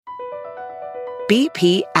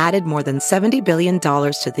BP added more than $70 billion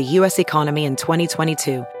to the U.S. economy in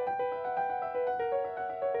 2022.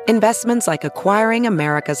 Investments like acquiring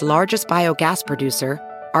America's largest biogas producer,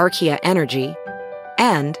 Archaea Energy,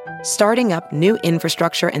 and starting up new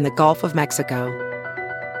infrastructure in the Gulf of Mexico.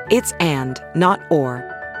 It's and, not or.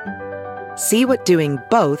 See what doing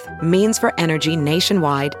both means for energy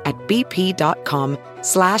nationwide at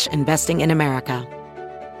bp.com/investing in America.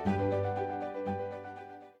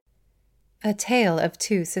 A Tale of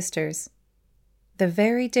Two Sisters. The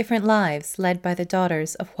Very Different Lives Led by the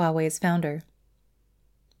Daughters of Huawei's Founder.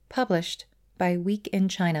 Published by Week in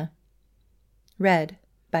China. Read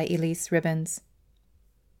by Elise Ribbons.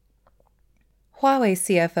 Huawei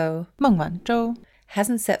CFO Meng Wanzhou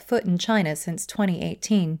hasn't set foot in China since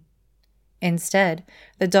 2018. Instead,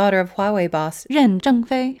 the daughter of Huawei boss Ren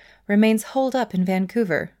Zhengfei remains holed up in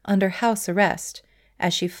Vancouver under house arrest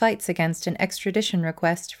as she fights against an extradition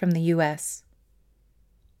request from the U.S.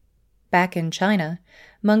 Back in China,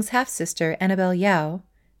 Meng's half-sister Annabelle Yao,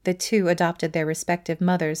 the two adopted their respective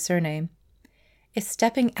mother's surname, is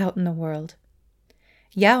stepping out in the world.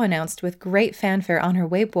 Yao announced with great fanfare on her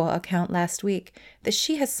Weibo account last week that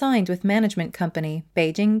she has signed with management company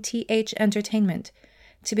Beijing TH Entertainment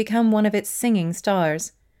to become one of its singing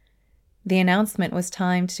stars. The announcement was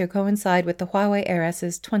timed to coincide with the Huawei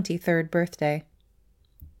heiress's 23rd birthday.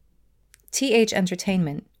 TH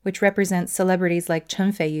Entertainment, which represents celebrities like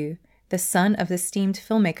Chen Feiyu, the son of the esteemed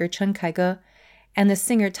filmmaker Chen Kaige, and the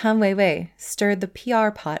singer Tan Weiwei, stirred the PR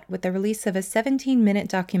pot with the release of a 17-minute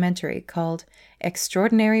documentary called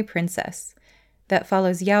Extraordinary Princess that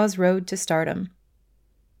follows Yao's road to stardom.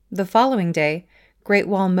 The following day, Great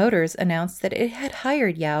Wall Motors announced that it had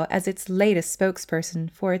hired Yao as its latest spokesperson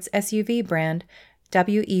for its SUV brand,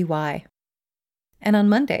 WEY. And on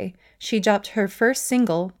Monday, she dropped her first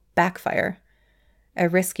single, Backfire. A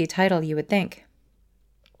risky title, you would think.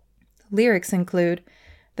 Lyrics include,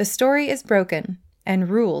 "The story is broken, and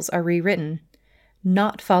rules are rewritten.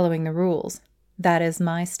 Not following the rules. That is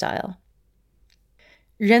my style."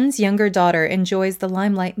 Ren's younger daughter enjoys the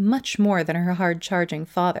limelight much more than her hard-charging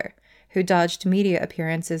father, who dodged media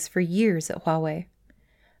appearances for years at Huawei.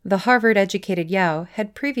 The Harvard-educated Yao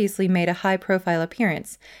had previously made a high-profile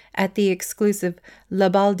appearance at the exclusive La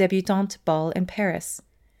Bal Débutante ball in Paris.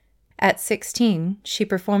 At 16, she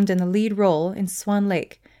performed in the lead role in Swan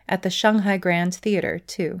Lake at the Shanghai Grand Theater,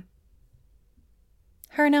 too.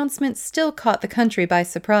 Her announcement still caught the country by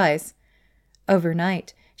surprise.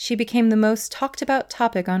 Overnight, she became the most talked-about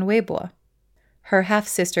topic on Weibo. Her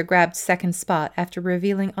half-sister grabbed second spot after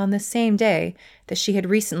revealing on the same day that she had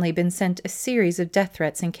recently been sent a series of death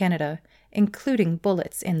threats in Canada, including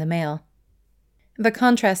bullets in the mail. The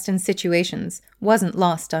contrast in situations wasn't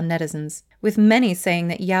lost on netizens, with many saying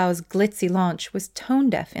that Yao's glitzy launch was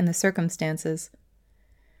tone-deaf in the circumstances.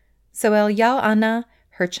 So while Yao Anna,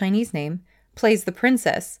 her Chinese name, plays the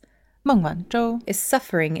princess, Meng Wanzhou is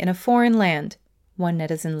suffering in a foreign land, one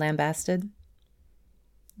netizen lambasted.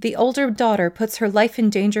 The older daughter puts her life in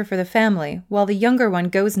danger for the family, while the younger one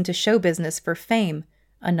goes into show business for fame,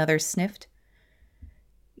 another sniffed.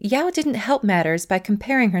 Yao didn't help matters by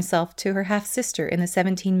comparing herself to her half-sister in the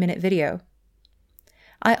 17-minute video.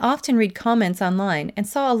 "I often read comments online and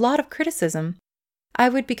saw a lot of criticism. I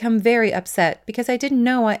would become very upset because I didn't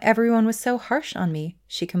know why everyone was so harsh on me,"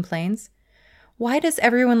 she complains. "Why does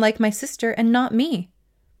everyone like my sister and not me?"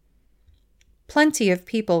 Plenty of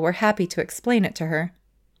people were happy to explain it to her.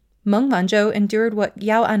 Meng Wanzhou endured what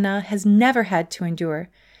Yao Anna has never had to endure.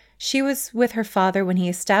 She was with her father when he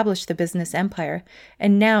established the business empire,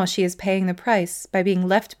 and now she is paying the price by being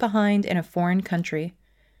left behind in a foreign country.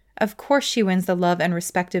 Of course she wins the love and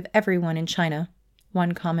respect of everyone in China,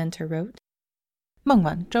 one commenter wrote. Meng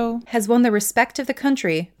Wanzhou has won the respect of the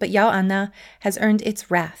country, but Yao Anna has earned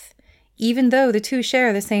its wrath, even though the two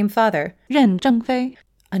share the same father, Ren Zhengfei,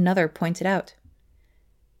 another pointed out.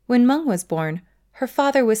 When Meng was born, her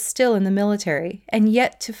father was still in the military and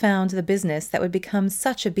yet to found the business that would become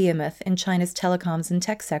such a behemoth in China's telecoms and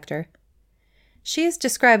tech sector. She has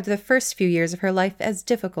described the first few years of her life as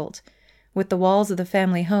difficult, with the walls of the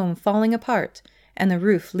family home falling apart and the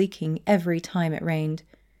roof leaking every time it rained.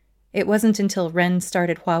 It wasn't until Ren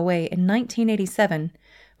started Huawei in 1987,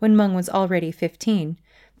 when Meng was already 15,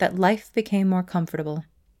 that life became more comfortable.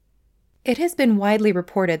 It has been widely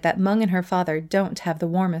reported that Meng and her father don't have the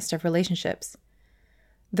warmest of relationships.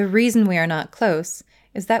 "The reason we are not close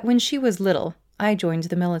is that when she was little, I joined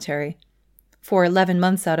the military. For 11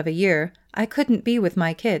 months out of a year, I couldn't be with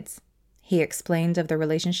my kids," he explained of the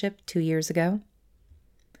relationship 2 years ago.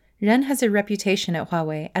 Ren has a reputation at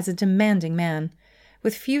Huawei as a demanding man,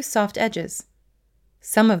 with few soft edges.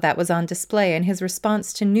 Some of that was on display in his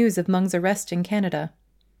response to news of Meng's arrest in Canada.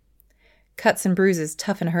 Cuts and bruises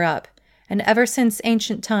toughen her up, and ever since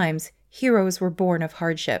ancient times, heroes were born of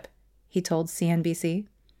hardship, he told CNBC.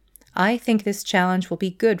 I think this challenge will be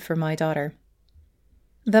good for my daughter.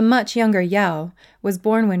 The much younger Yao was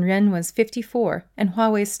born when Ren was 54 and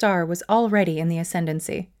Huawei's star was already in the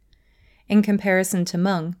ascendancy. In comparison to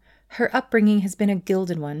Meng, her upbringing has been a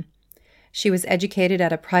gilded one. She was educated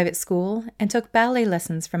at a private school and took ballet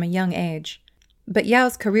lessons from a young age. But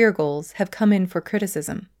Yao's career goals have come in for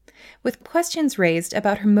criticism, with questions raised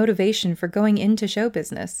about her motivation for going into show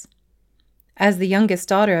business. As the youngest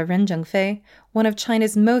daughter of Ren Zhengfei, one of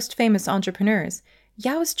China's most famous entrepreneurs,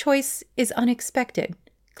 Yao's choice is unexpected,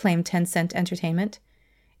 claimed Tencent Entertainment.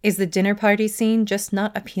 Is the dinner party scene just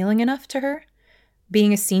not appealing enough to her?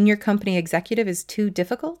 Being a senior company executive is too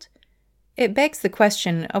difficult? It begs the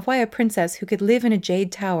question of why a princess who could live in a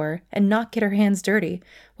jade tower and not get her hands dirty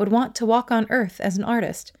would want to walk on Earth as an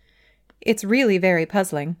artist. It's really very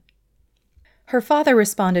puzzling. Her father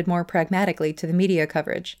responded more pragmatically to the media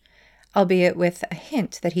coverage, albeit with a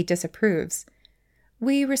hint that he disapproves.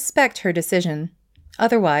 We respect her decision.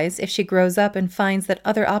 Otherwise, if she grows up and finds that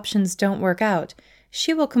other options don't work out,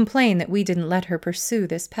 she will complain that we didn't let her pursue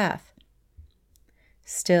this path.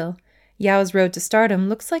 Still, Yao's road to stardom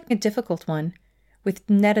looks like a difficult one, with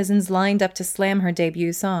netizens lined up to slam her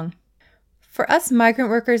debut song. For us migrant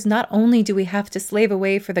workers, not only do we have to slave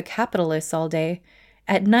away for the capitalists all day,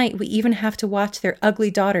 at night we even have to watch their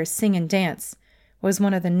ugly daughters sing and dance, was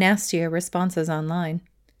one of the nastier responses online.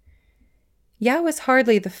 Yao is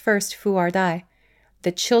hardly the first Fu'er Dai,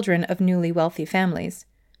 the children of newly wealthy families,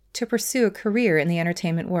 to pursue a career in the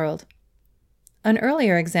entertainment world. An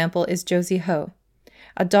earlier example is Josie Ho,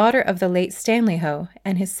 a daughter of the late Stanley Ho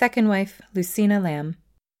and his second wife, Lucina Lam.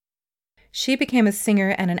 She became a singer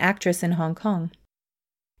and an actress in Hong Kong.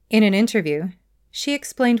 In an interview, she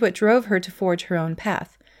explained what drove her to forge her own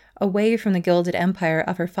path, away from the gilded empire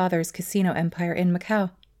of her father's casino empire in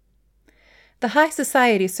Macau. The high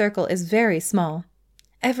society circle is very small.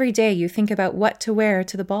 Every day you think about what to wear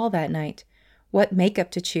to the ball that night, what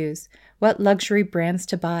makeup to choose, what luxury brands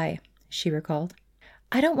to buy, she recalled.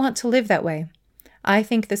 I don't want to live that way. I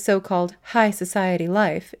think the so-called high society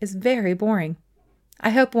life is very boring.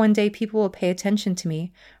 I hope one day people will pay attention to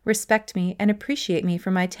me, respect me, and appreciate me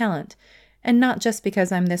for my talent, and not just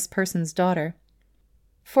because I'm this person's daughter.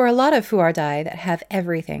 For a lot of Fu'er Dai that have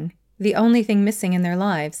everything, the only thing missing in their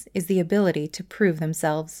lives is the ability to prove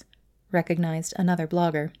themselves, recognized another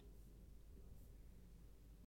blogger.